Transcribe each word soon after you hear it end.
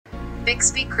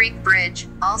Bixby Creek Bridge,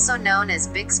 also known as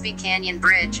Bixby Canyon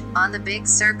Bridge, on the Big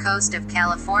Sur coast of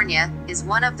California, is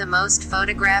one of the most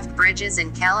photographed bridges in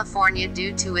California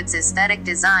due to its aesthetic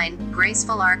design,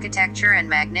 graceful architecture and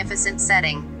magnificent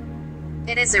setting.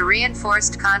 It is a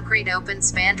reinforced concrete open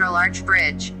spandrel arch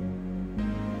bridge.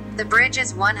 The bridge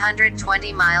is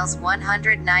 120 miles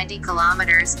 190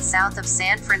 kilometers south of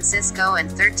San Francisco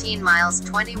and 13 miles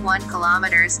 21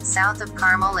 kilometers south of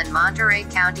Carmel in Monterey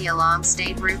County along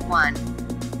State Route 1.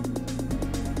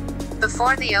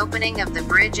 Before the opening of the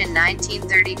bridge in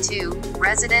 1932,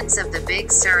 residents of the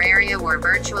Big Sur area were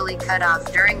virtually cut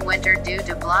off during winter due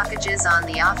to blockages on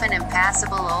the often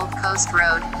impassable Old Coast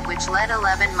Road, which led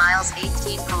 11 miles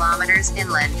 18 kilometers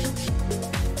inland.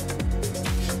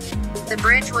 The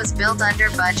bridge was built under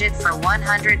budget for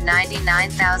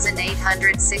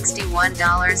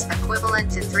 $199,861, equivalent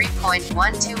to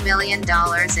 $3.12 million in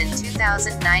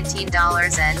 2019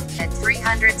 dollars, and, at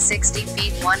 360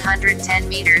 feet 110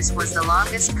 meters, was the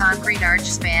longest concrete arch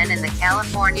span in the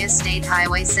California state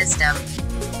highway system.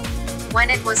 When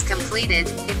it was completed,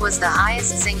 it was the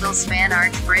highest single-span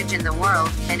arch bridge in the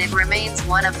world, and it remains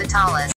one of the tallest.